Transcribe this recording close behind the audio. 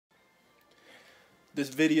This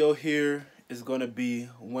video here is going to be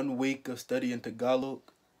 1 week of studying Tagalog.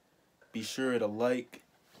 Be sure to like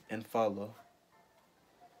and follow.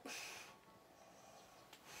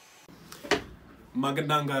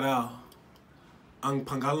 Magandang araw. Ang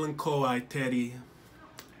pangalan ko ay Terry.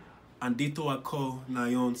 Andito ako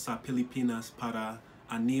ngayon sa Pilipinas para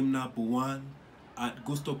 6 na buwan at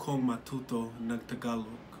gusto kong matuto ng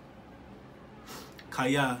Tagalog.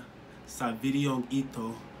 Kaya sa videong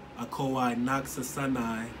ito, ako ay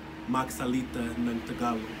nagsasanay magsalita ng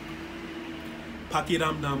Tagalog.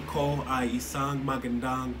 Pakiramdam ko ay isang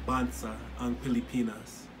magandang bansa ang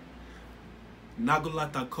Pilipinas.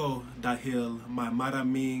 Nagulat ako dahil may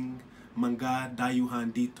maraming mga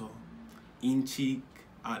dayuhan dito, Inchik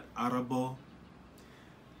at Arabo.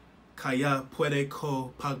 Kaya pwede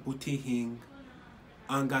ko pagbutihin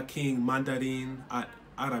ang aking Mandarin at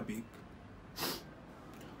Arabic.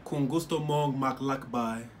 Kung gusto mong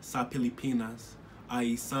maglakbay sa Pilipinas,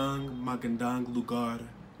 ay isang magandang lugar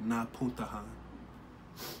na puntahan.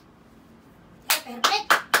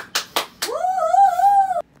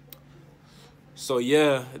 So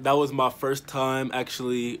yeah, that was my first time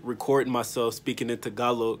actually recording myself speaking in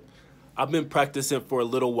Tagalog. I've been practicing for a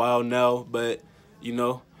little while now, but you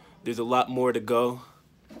know, there's a lot more to go.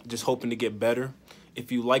 Just hoping to get better.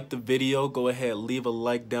 If you like the video, go ahead, leave a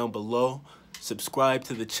like down below. Subscribe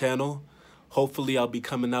to the channel. Hopefully I'll be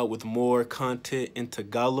coming out with more content in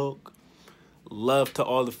Tagalog. Love to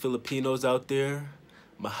all the Filipinos out there.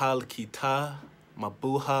 Mahal kita,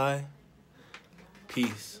 mabuhay.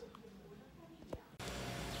 Peace.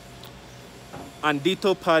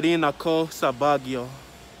 Andito pa rin ako sa Baguio.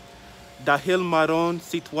 Dahil maron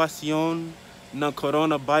sitwasyon ng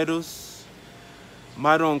coronavirus,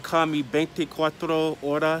 maron kami 24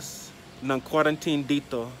 oras ng quarantine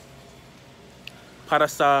dito. Para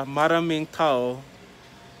sa maraming tao,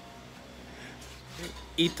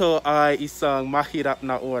 ito ay isang mahirap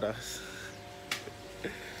na oras.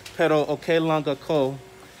 Pero okay lang ako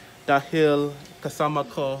dahil kasama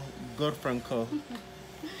ko girlfriend ko.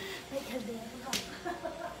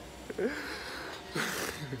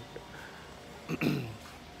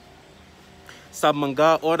 Sa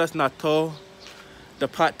mga oras na to,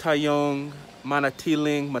 dapat tayong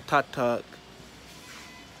manatiling matatag.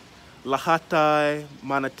 Lahat ay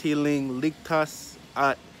manatiling ligtas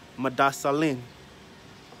at madasalin.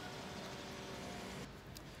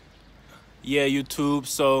 Yeah, YouTube,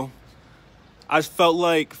 so I felt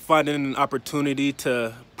like finding an opportunity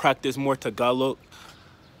to practice more Tagalog.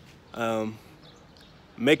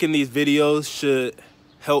 Making these videos should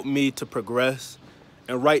help me to progress.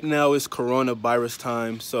 And right now it's coronavirus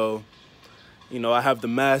time, so, you know, I have the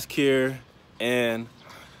mask here, and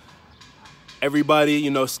everybody,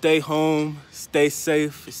 you know, stay home, stay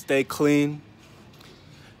safe, stay clean.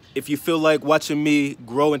 If you feel like watching me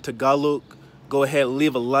grow in Tagalog, go ahead,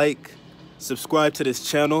 leave a like, subscribe to this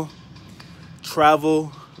channel.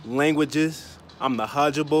 Travel, languages, I'm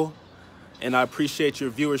TheHodgeable, and I appreciate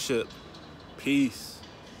your viewership. Peace.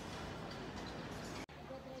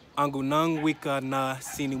 Ang unang wika na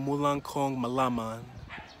sinimulan kong malaman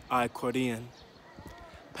ay Korean,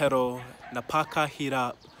 pero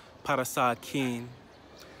napakahirap para sa akin,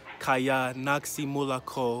 kaya nagsimula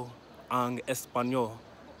ko ang Espanyol.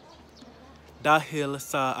 Dahil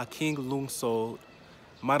sa aking lungsod,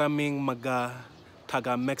 maraming mga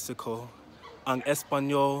taga-Mexico, ang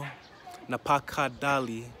Espanyol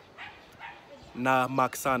napakadali na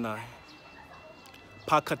magsanay.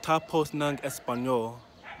 Pagkatapos ng Espanyol,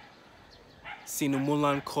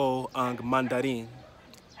 sinimulan ko ang Mandarin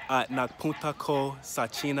at nagpunta ko sa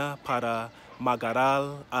China para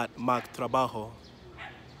mag-aral at magtrabaho.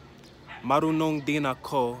 Marunong din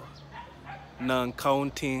ako ng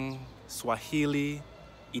kaunting Swahili,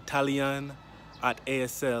 Italian at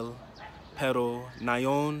ASL, pero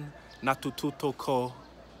ngayon natututo ko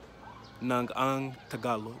ng ang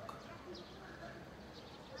Tagalog.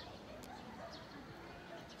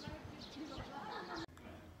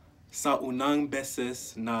 Sa unang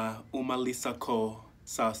beses na umalis ako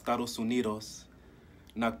sa Estados Unidos,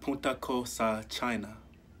 nagpunta ko sa China.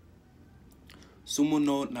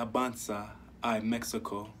 Sumunod na bansa ay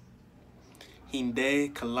Mexico.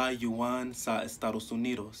 Hindi kalayuan sa Estados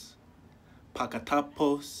Unidos.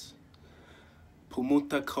 Pagkatapos,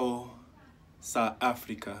 pumunta ko sa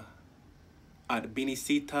Africa at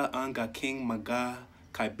binisita ang aking mga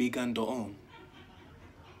kaibigan doon.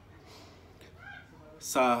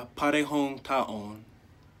 Sa parehong taon,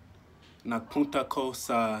 nagpunta ko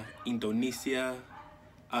sa Indonesia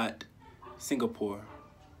at Singapore.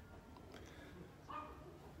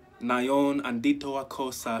 Ngayon, andito ako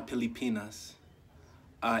sa Pilipinas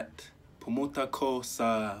at Pumunta ko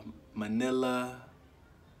sa Manila,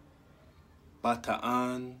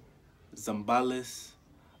 Bataan, Zambales,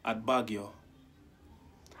 at Baguio.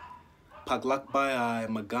 Paglakbay ay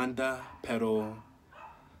maganda pero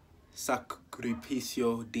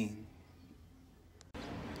sakripisyo din.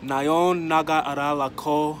 Ngayon nag-aaral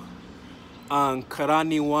ako ang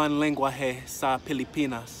karaniwang lengguwahe sa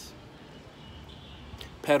Pilipinas.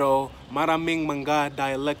 Pero maraming mga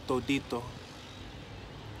dialekto dito.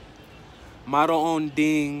 Mayroon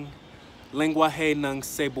ding lengguwahe ng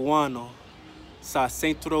Cebuano sa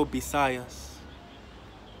Centro Visayas.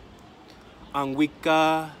 Ang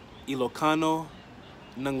wika Ilocano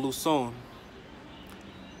ng Luzon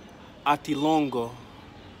at Ilonggo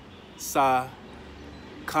sa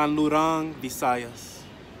Kanlurang Visayas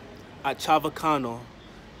at Chavacano,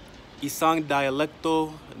 isang dialekto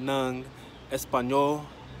ng Espanyol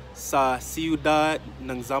sa siyudad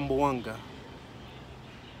ng Zamboanga.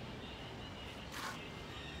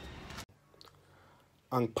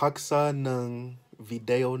 Ang paksa ng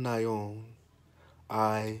video na yon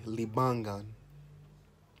ay libangan.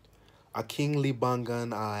 Aking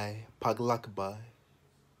libangan ay paglakbay.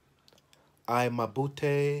 Ay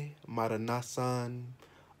mabuti maranasan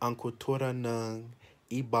ang kultura ng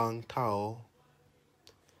ibang tao.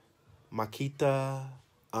 Makita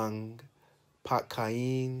ang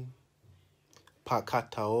pagkain,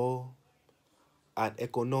 pagkatao, at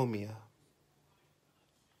ekonomiya.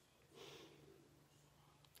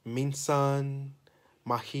 Minsan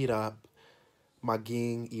mahirap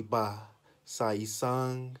maging iba sa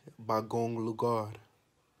isang bagong lugar.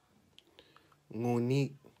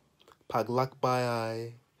 Ngunit paglakbay ay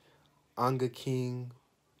ang aking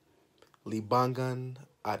libangan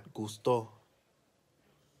at gusto.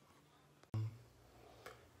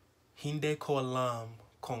 Hindi ko alam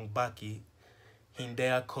kung bakit hindi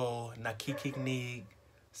ako nakikinig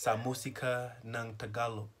sa musika ng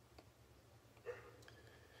Tagalog.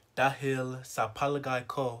 Dahil sa palagay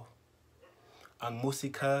ko, ang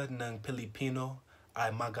musika ng Pilipino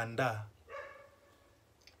ay maganda.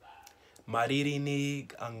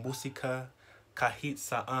 Maririnig ang musika kahit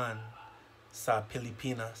saan sa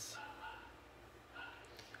Pilipinas.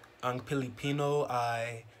 Ang Pilipino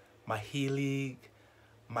ay mahilig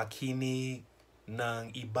makinig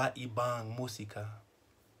ng iba-ibang musika.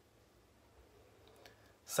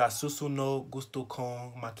 Sa susunod gusto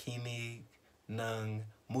kong makinig ng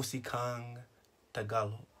musikang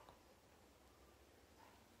Tagalog.